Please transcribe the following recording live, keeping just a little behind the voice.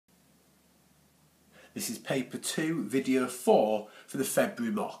This is paper 2, video 4 for the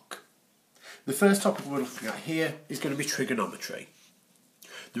February mock. The first topic we're looking at here is going to be trigonometry.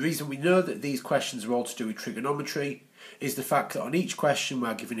 The reason we know that these questions are all to do with trigonometry is the fact that on each question we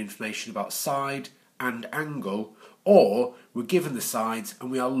are given information about side and angle, or we're given the sides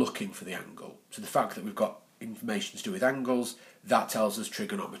and we are looking for the angle. So the fact that we've got information to do with angles, that tells us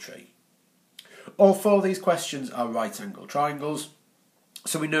trigonometry. All 4 of these questions are right angle triangles,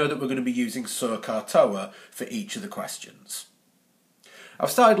 so we know that we're going to be using SOHCAHTOA for each of the questions.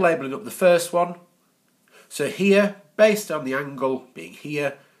 I've started labelling up the first one. So here, based on the angle being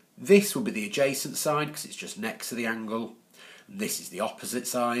here, this will be the adjacent side because it's just next to the angle. And this is the opposite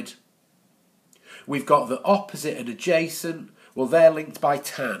side. We've got the opposite and adjacent. Well, they're linked by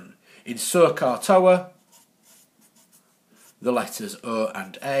tan. In SOHCAHTOA, the letters O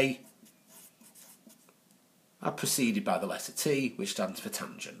and A are preceded by the letter T, which stands for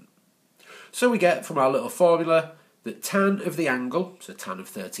tangent. So we get from our little formula that tan of the angle, so tan of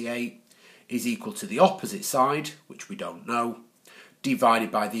 38, is equal to the opposite side, which we don't know,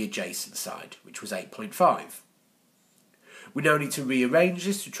 divided by the adjacent side, which was 8.5. We now need to rearrange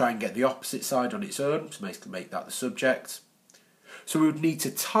this to try and get the opposite side on its own, to make that the subject. So we would need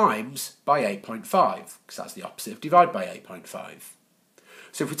to times by 8.5, because that's the opposite of divide by 8.5.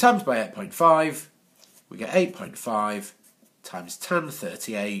 So if we times by 8.5, we get 8.5 times tan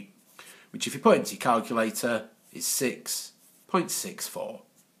 38, which if you put into your calculator is 6.64.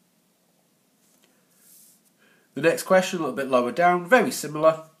 The next question, a little bit lower down, very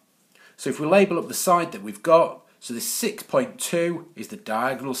similar. So if we label up the side that we've got, so this 6.2 is the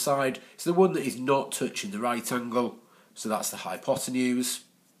diagonal side, it's the one that is not touching the right angle, so that's the hypotenuse.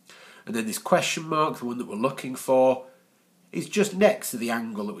 And then this question mark, the one that we're looking for, is just next to the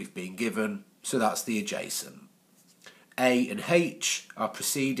angle that we've been given, so that's the adjacent. A and H are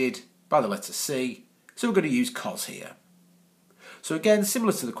preceded by the letter C, so we're going to use cos here. So again,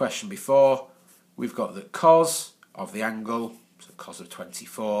 similar to the question before, we've got that cos of the angle, so cos of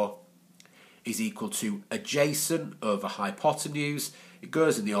 24, is equal to adjacent over hypotenuse. It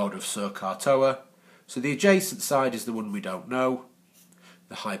goes in the order of SOHCAHTOA. So the adjacent side is the one we don't know.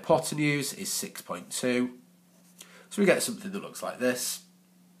 The hypotenuse is 6.2. So we get something that looks like this.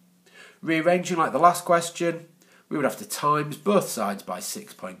 Rearranging like the last question, we would have to times both sides by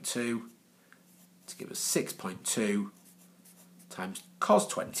 6.2 to give us 6.2 times cos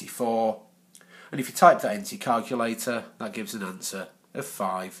 24. And if you type that into your calculator, that gives an answer of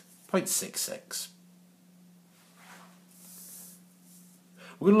 5.66.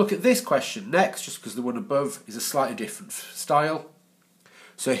 We're going to look at this question next, just because the one above is a slightly different style.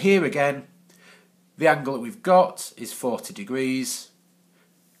 So here again, the angle that we've got is 40 degrees.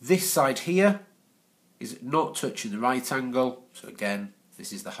 This side here is not touching the right angle, so again,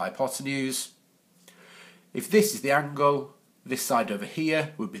 this is the hypotenuse. If this is the angle, this side over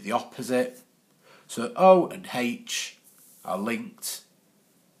here would be the opposite. So O and H are linked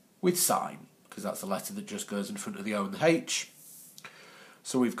with sine, because that's the letter that just goes in front of the O and the H.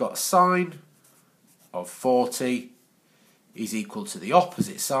 So we've got sine of 40 is equal to the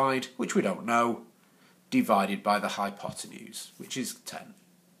opposite side, which we don't know, divided by the hypotenuse, which is 10.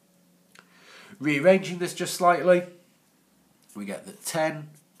 Rearranging this just slightly, we get that 10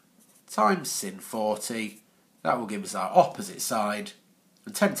 times sin 40, that will give us our opposite side,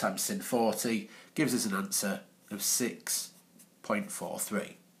 and 10 times sin 40 gives us an answer of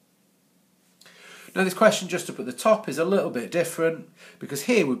 6.43. Now this question just up at the top is a little bit different, because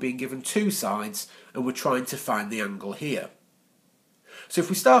here we're being given 2 sides and we're trying to find the angle here. So if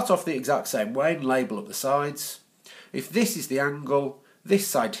we start off the exact same way and label up the sides, if this is the angle, this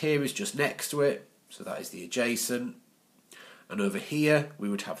side here is just next to it, so that is the adjacent. And over here we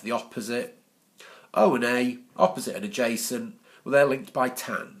would have the opposite. O and A, opposite and adjacent, well they're linked by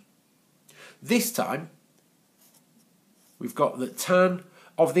tan. This time we've got the tan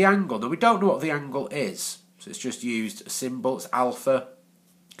of the angle. Now we don't know what the angle is, so it's just used a symbol, it's alpha.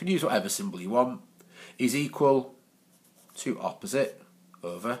 You can use whatever symbol you want. Is equal to opposite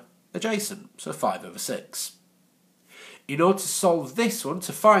over adjacent, so 5/6. In order to solve this one,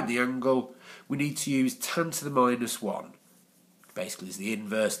 to find the angle, we need to use tan to the -1. Basically is the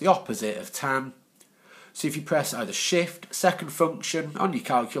inverse, the opposite of tan. So if you press either shift, second function on your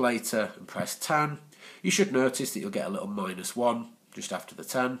calculator and press tan, you should notice that you'll get a little -1 just after the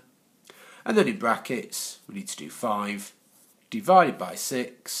 10. And then in brackets, we need to do 5 divided by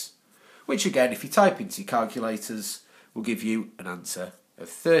 6, which again, if you type into your calculators, will give you an answer of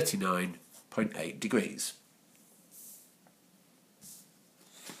 39.8 degrees.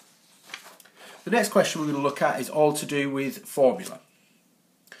 The next question we're going to look at is all to do with formula.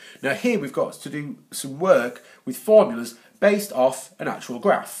 Now here we've got to do some work with formulas based off an actual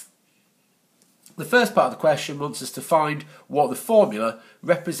graph. The first part of the question wants us to find what the formula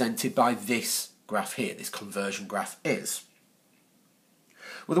represented by this graph here, this conversion graph, is.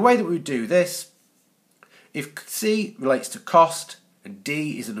 Well, the way that we would do this, if C relates to cost and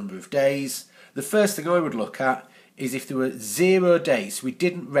D is a number of days, the first thing I would look at is if there were 0 days. We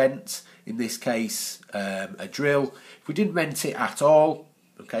didn't rent, in this case, a drill. If we didn't rent it at all,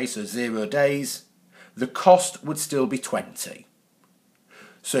 okay, so 0 days, the cost would still be 20.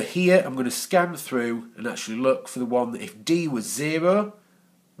 So here I'm going to scan through and actually look for the one that if D was 0,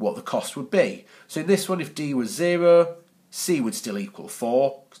 what the cost would be. So in this one, if D was 0, C would still equal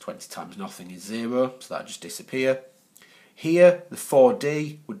 4, because 20 times nothing is 0, so that would just disappear. Here, the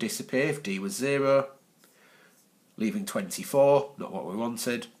 4D would disappear if D was 0, leaving 24, not what we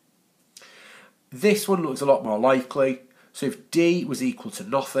wanted. This one looks a lot more likely, so if D was equal to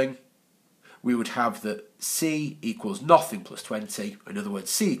nothing, we would have that C equals nothing plus 20, in other words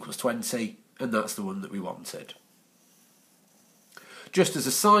C equals 20, and that's the one that we wanted. Just as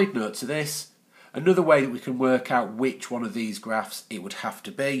a side note to this, another way that we can work out which one of these graphs it would have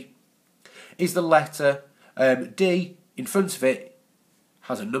to be is the letter D in front of it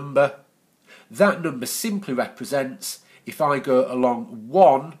has a number. That number simply represents, if I go along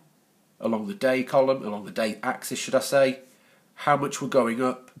 1, along the day column, along the day axis should I say, how much we're going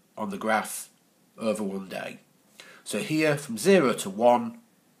up on the graph over one day. So here from 0 to 1,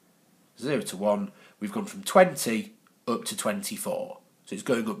 we've gone from 20 up to 24. So it's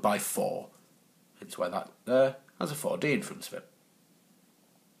going up by 4. That's why that there has a 4D in front of it.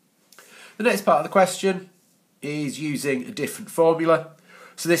 The next part of the question is using a different formula.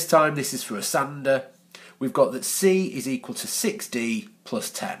 So this time this is for a sander. We've got that C is equal to 6D plus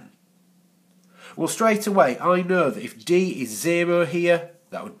 10. Well, straight away I know that if D is 0 here,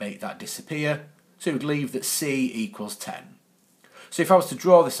 that would make that disappear. So it would leave that C equals 10. So if I was to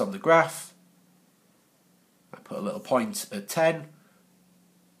draw this on the graph, I put a little point at 10.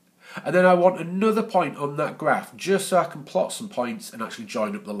 And then I want another point on that graph just so I can plot some points and actually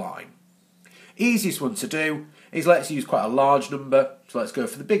join up the line. Easiest one to do is let's use quite a large number. So let's go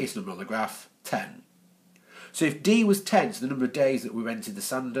for the biggest number on the graph, 10. So if D was 10, so the number of days that we rented the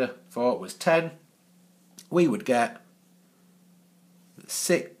sander for was 10, we would get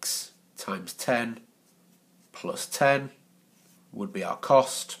 6 times 10 plus 10 would be our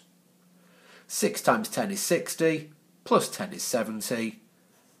cost. 6 times 10 is 60, plus 10 is 70.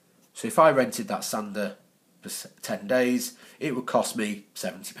 So if I rented that sander for 10 days, it would cost me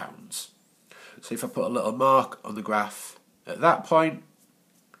 £70. So if I put a little mark on the graph at that point,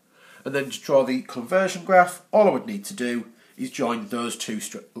 and then to draw the conversion graph, all I would need to do is join those two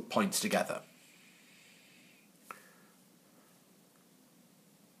points together.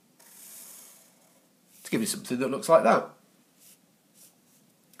 To give you something that looks like that.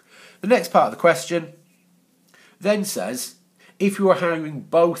 The next part of the question then says, if you were hiring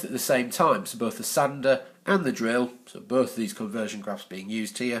both at the same time, so both the sander and the drill, so both of these conversion graphs being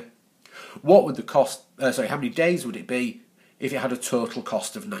used here, what would the cost, how many days would it be if it had a total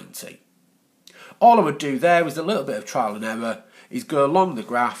cost of 90? All I would do there with a little bit of trial and error is go along the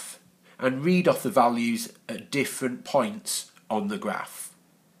graph and read off the values at different points on the graph.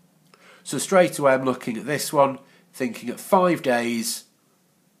 So straight away I'm looking at this one, thinking at 5 days,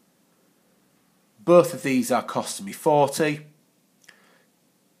 both of these are costing me 40.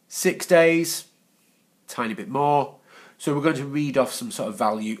 6 days, tiny bit more. So we're going to read off some sort of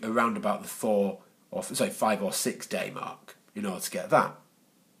value around about the 5 or 6 day mark in order to get that.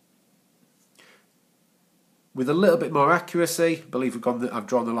 With a little bit more accuracy, I believe I've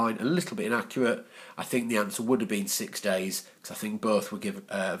drawn the line a little bit inaccurate. I think the answer would have been 6 days because I think both would give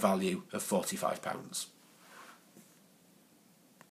a value of £45.